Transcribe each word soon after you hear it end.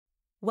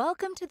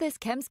Welcome to this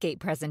Chemscape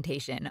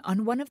presentation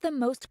on one of the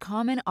most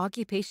common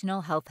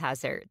occupational health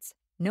hazards,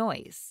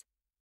 noise.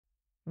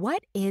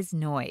 What is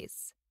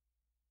noise?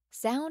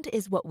 Sound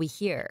is what we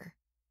hear.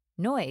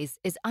 Noise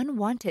is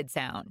unwanted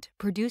sound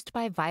produced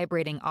by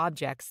vibrating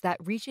objects that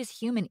reaches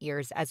human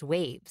ears as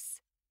waves.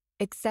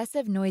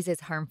 Excessive noise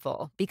is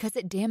harmful because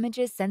it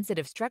damages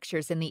sensitive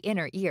structures in the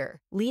inner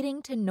ear,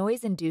 leading to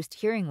noise-induced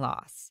hearing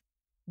loss.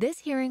 This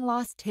hearing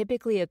loss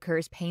typically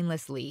occurs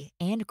painlessly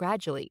and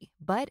gradually,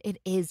 but it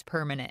is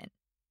permanent.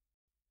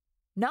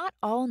 Not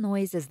all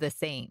noise is the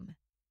same.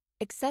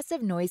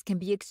 Excessive noise can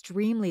be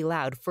extremely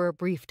loud for a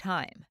brief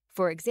time.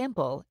 For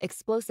example,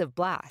 explosive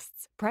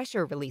blasts,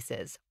 pressure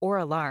releases, or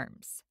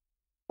alarms.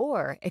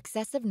 Or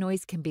excessive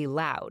noise can be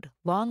loud,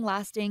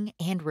 long-lasting,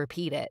 and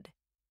repeated.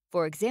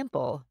 For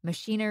example,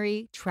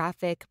 machinery,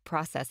 traffic,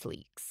 process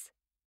leaks.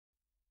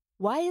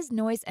 Why is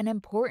noise an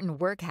important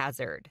work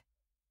hazard?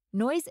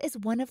 Noise is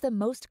one of the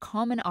most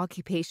common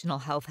occupational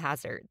health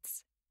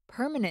hazards.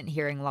 Permanent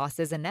hearing loss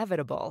is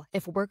inevitable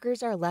if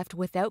workers are left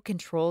without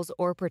controls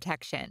or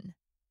protection.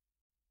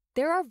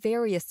 There are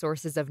various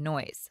sources of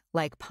noise,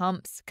 like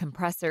pumps,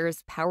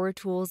 compressors, power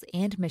tools,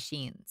 and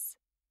machines.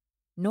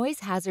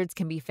 Noise hazards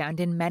can be found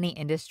in many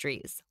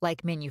industries,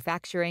 like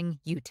manufacturing,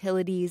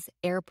 utilities,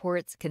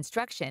 airports,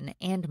 construction,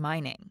 and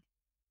mining.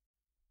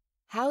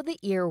 How the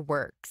ear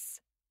works.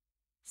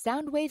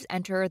 Sound waves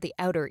enter the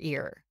outer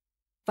ear.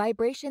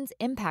 Vibrations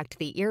impact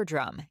the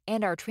eardrum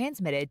and are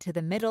transmitted to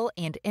the middle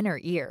and inner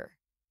ear.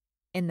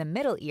 In the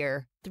middle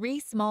ear, three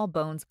small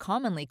bones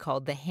commonly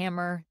called the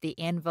hammer, the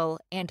anvil,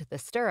 and the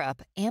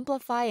stirrup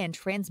amplify and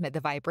transmit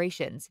the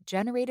vibrations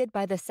generated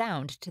by the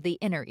sound to the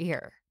inner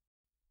ear.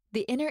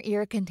 The inner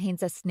ear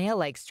contains a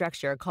snail-like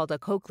structure called a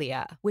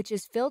cochlea, which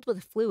is filled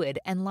with fluid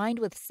and lined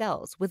with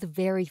cells with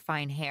very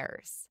fine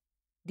hairs.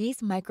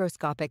 These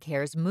microscopic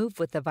hairs move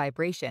with the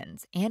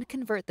vibrations and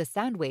convert the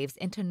sound waves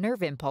into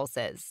nerve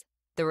impulses.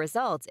 The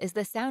result is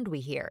the sound we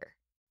hear.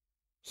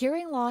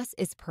 Hearing loss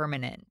is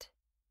permanent.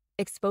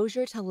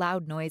 Exposure to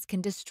loud noise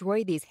can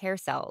destroy these hair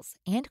cells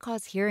and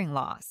cause hearing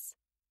loss.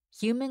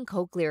 Human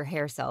cochlear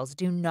hair cells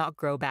do not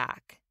grow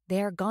back.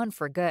 They are gone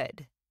for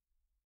good.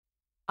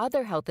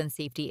 Other health and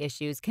safety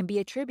issues can be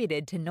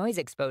attributed to noise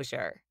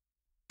exposure.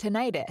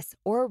 Tinnitus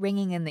or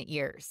ringing in the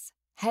ears,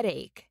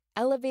 headache,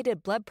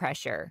 elevated blood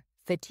pressure,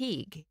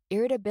 fatigue,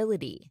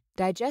 irritability,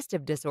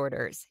 digestive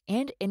disorders,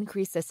 and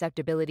increased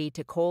susceptibility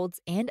to colds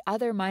and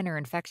other minor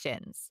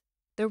infections.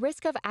 The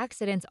risk of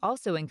accidents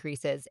also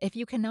increases if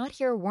you cannot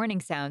hear warning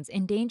sounds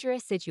in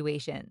dangerous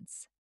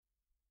situations.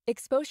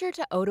 Exposure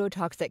to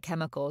ototoxic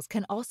chemicals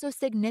can also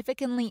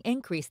significantly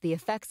increase the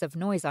effects of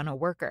noise on a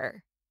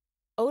worker.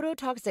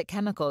 Ototoxic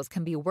chemicals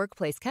can be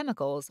workplace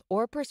chemicals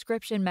or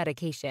prescription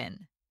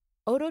medication.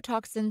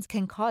 Ototoxins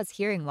can cause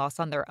hearing loss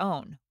on their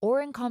own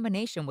or in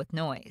combination with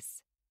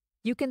noise.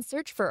 You can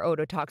search for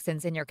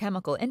ototoxins in your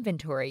chemical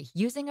inventory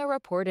using a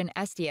report in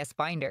SDS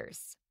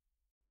binders.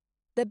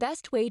 The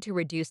best way to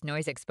reduce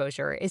noise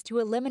exposure is to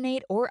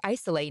eliminate or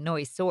isolate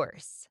noise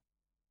source.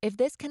 If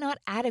this cannot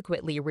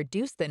adequately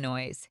reduce the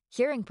noise,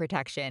 hearing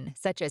protection,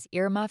 such as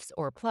earmuffs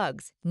or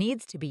plugs,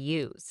 needs to be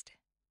used.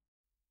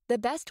 The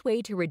best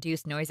way to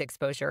reduce noise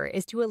exposure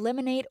is to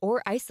eliminate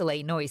or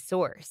isolate noise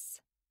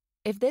source.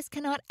 If this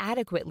cannot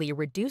adequately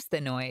reduce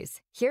the noise,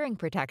 hearing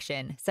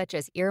protection, such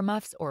as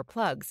earmuffs or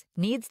plugs,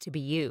 needs to be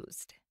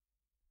used.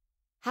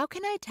 How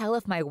can I tell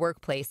if my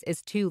workplace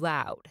is too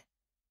loud?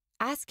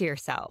 Ask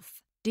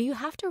yourself, do you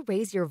have to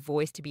raise your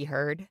voice to be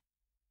heard?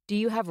 Do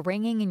you have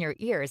ringing in your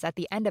ears at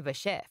the end of a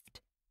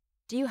shift?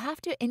 Do you have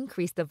to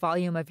increase the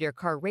volume of your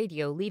car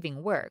radio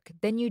leaving work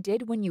than you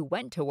did when you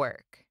went to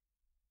work?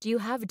 Do you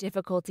have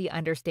difficulty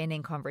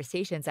understanding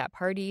conversations at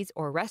parties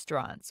or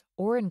restaurants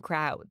or in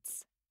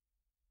crowds?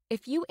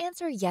 If you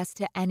answer yes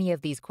to any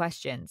of these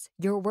questions,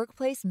 your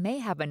workplace may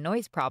have a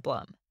noise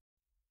problem.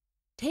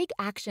 Take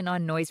action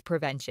on noise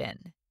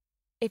prevention.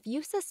 If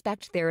you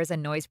suspect there is a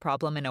noise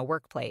problem in a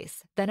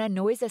workplace, then a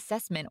noise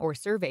assessment or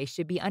survey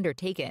should be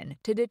undertaken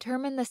to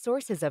determine the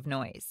sources of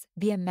noise,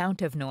 the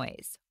amount of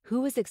noise,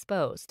 who is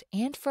exposed,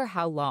 and for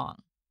how long.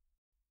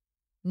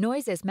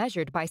 Noise is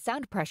measured by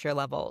sound pressure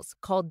levels,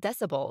 called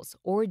decibels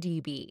or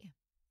dB.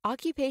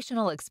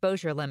 Occupational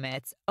exposure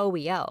limits,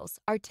 OELs,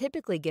 are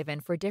typically given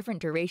for different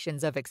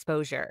durations of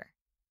exposure.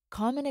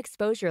 Common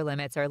exposure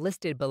limits are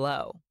listed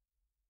below.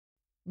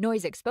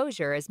 Noise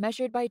exposure is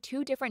measured by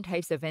two different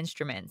types of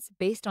instruments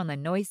based on the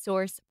noise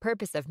source,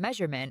 purpose of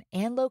measurement,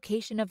 and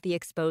location of the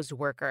exposed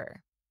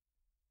worker.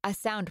 A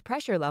sound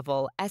pressure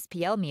level,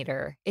 SPL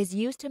meter, is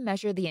used to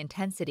measure the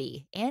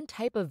intensity and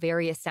type of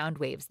various sound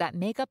waves that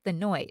make up the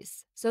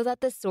noise so that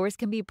the source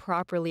can be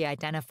properly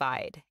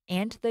identified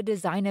and the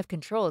design of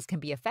controls can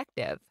be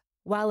effective,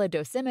 while a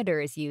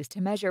dosimeter is used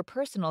to measure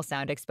personal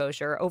sound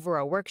exposure over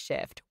a work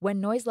shift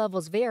when noise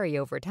levels vary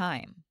over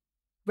time.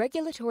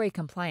 Regulatory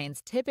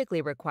compliance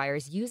typically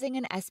requires using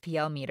an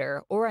SPL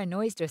meter or a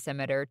noise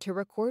dosimeter to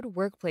record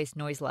workplace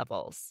noise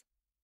levels.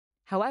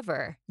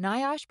 However,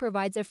 NIOSH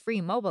provides a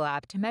free mobile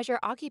app to measure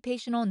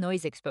occupational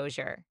noise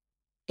exposure.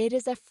 It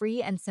is a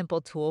free and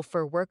simple tool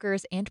for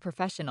workers and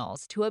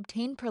professionals to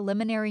obtain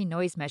preliminary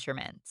noise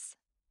measurements.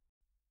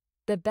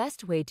 The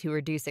best way to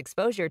reduce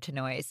exposure to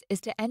noise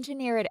is to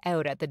engineer it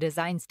out at the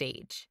design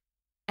stage.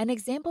 An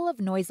example of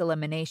noise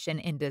elimination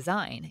in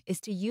design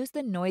is to use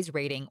the noise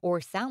rating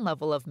or sound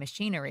level of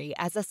machinery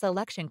as a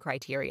selection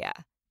criteria,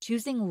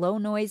 choosing low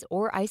noise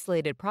or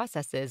isolated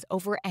processes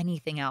over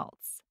anything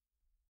else.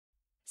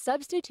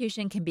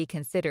 Substitution can be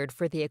considered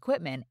for the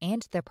equipment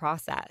and the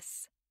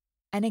process.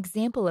 An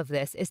example of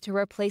this is to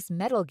replace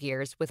metal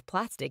gears with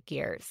plastic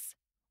gears,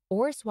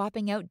 or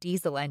swapping out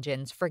diesel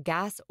engines for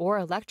gas or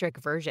electric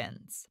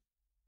versions.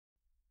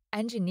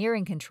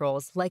 Engineering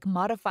controls like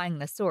modifying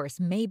the source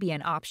may be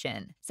an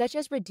option, such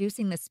as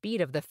reducing the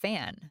speed of the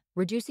fan,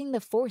 reducing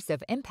the force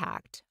of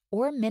impact,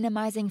 or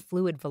minimizing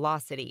fluid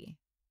velocity.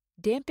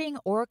 Damping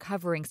or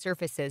covering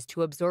surfaces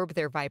to absorb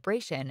their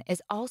vibration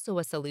is also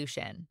a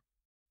solution.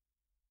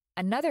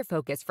 Another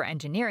focus for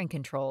engineering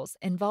controls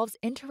involves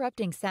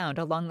interrupting sound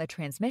along the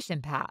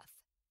transmission path.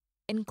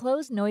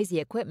 Enclose noisy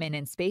equipment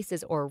in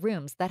spaces or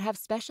rooms that have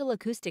special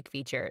acoustic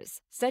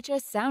features, such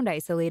as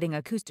sound-isolating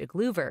acoustic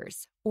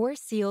louvers or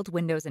sealed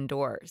windows and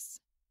doors.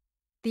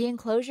 The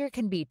enclosure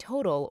can be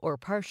total or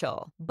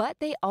partial, but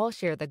they all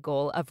share the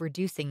goal of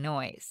reducing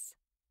noise.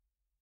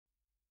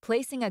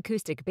 Placing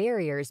acoustic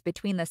barriers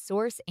between the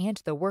source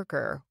and the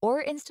worker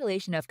or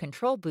installation of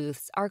control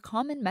booths are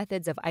common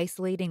methods of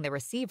isolating the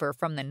receiver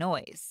from the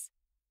noise.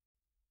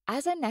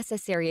 As a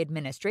necessary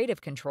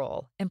administrative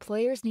control,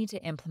 employers need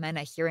to implement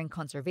a hearing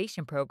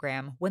conservation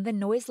program when the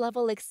noise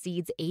level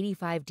exceeds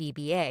 85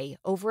 dBA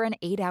over an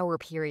 8-hour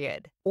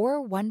period,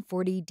 or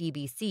 140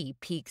 dBc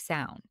peak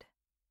sound.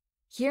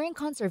 Hearing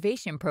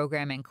conservation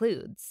program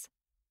includes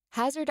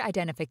hazard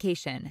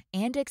identification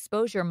and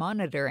exposure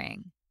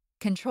monitoring,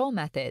 control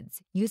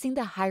methods using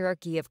the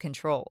hierarchy of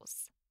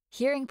controls,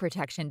 hearing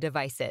protection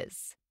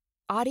devices,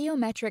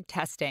 audiometric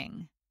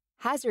testing,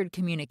 hazard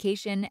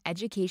communication,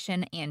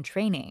 education, and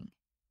training,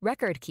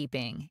 record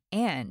keeping,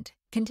 and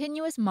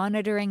continuous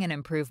monitoring and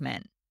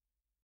improvement.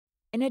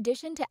 In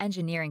addition to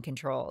engineering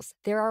controls,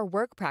 there are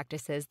work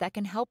practices that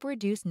can help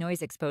reduce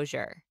noise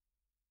exposure.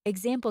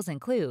 Examples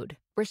include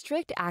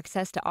restrict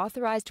access to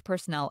authorized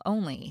personnel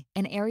only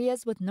in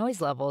areas with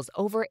noise levels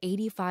over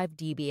 85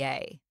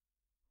 dBA.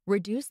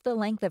 Reduce the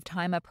length of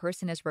time a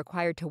person is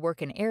required to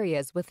work in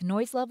areas with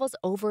noise levels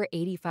over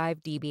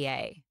 85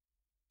 dBA.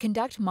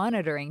 Conduct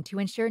monitoring to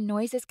ensure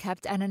noise is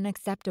kept at an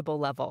acceptable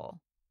level.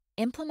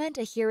 Implement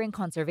a hearing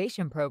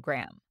conservation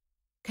program.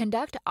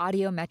 Conduct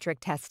audiometric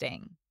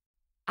testing.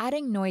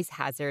 Adding noise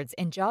hazards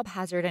in job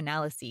hazard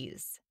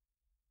analyses.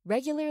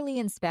 Regularly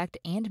inspect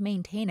and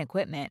maintain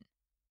equipment.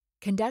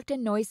 Conduct a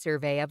noise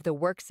survey of the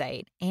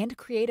worksite and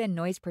create a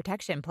noise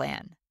protection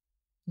plan.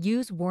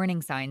 Use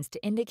warning signs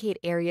to indicate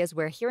areas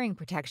where hearing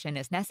protection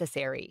is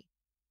necessary.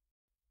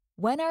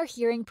 When are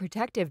hearing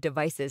protective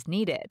devices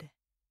needed?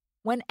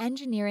 When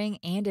engineering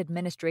and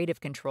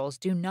administrative controls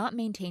do not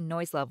maintain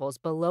noise levels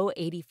below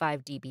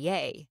 85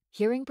 dBA,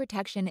 hearing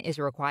protection is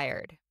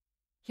required.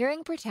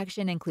 Hearing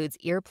protection includes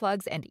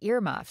earplugs and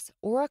earmuffs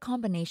or a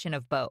combination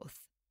of both.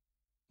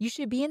 You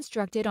should be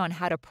instructed on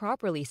how to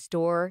properly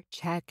store,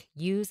 check,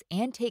 use,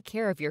 and take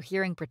care of your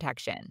hearing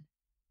protection.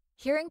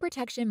 Hearing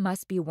protection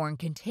must be worn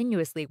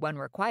continuously when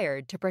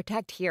required to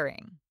protect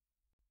hearing.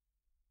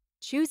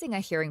 Choosing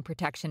a hearing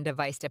protection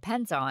device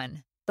depends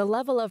on the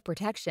level of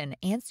protection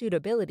and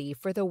suitability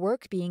for the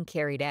work being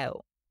carried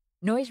out,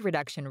 noise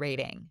reduction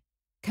rating,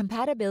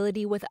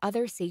 compatibility with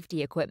other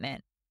safety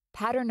equipment,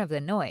 pattern of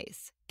the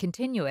noise,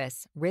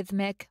 continuous,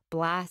 rhythmic,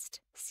 blast,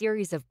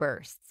 series of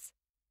bursts,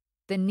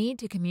 the need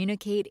to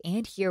communicate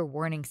and hear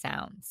warning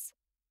sounds,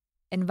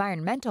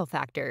 environmental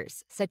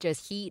factors such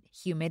as heat,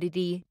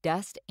 humidity,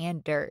 dust,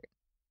 and dirt,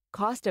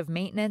 cost of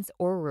maintenance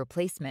or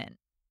replacement,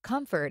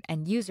 comfort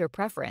and user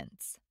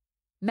preference,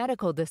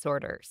 medical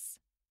disorders.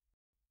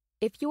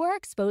 If you are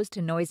exposed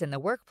to noise in the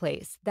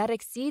workplace that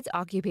exceeds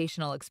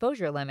occupational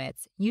exposure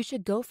limits, you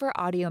should go for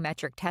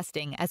audiometric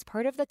testing as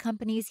part of the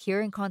company's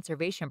hearing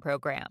conservation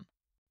program.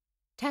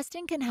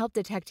 Testing can help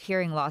detect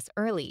hearing loss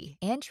early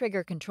and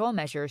trigger control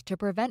measures to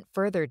prevent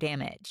further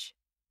damage.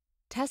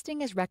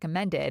 Testing is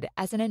recommended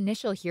as an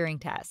initial hearing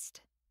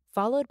test,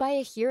 followed by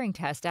a hearing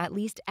test at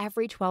least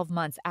every 12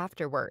 months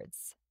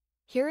afterwards.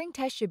 Hearing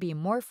tests should be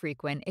more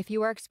frequent if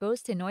you are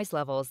exposed to noise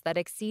levels that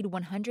exceed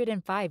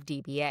 105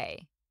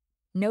 dBA.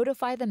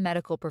 Notify the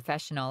medical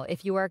professional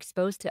if you are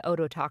exposed to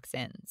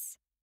ototoxins.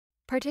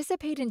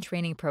 Participate in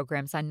training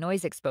programs on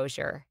noise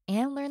exposure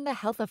and learn the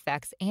health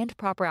effects and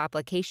proper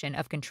application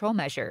of control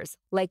measures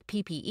like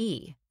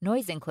PPE,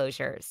 noise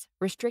enclosures,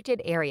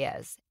 restricted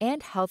areas,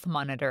 and health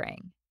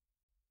monitoring.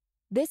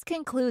 This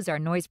concludes our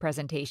noise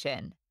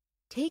presentation.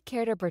 Take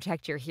care to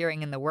protect your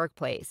hearing in the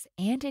workplace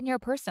and in your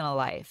personal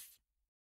life.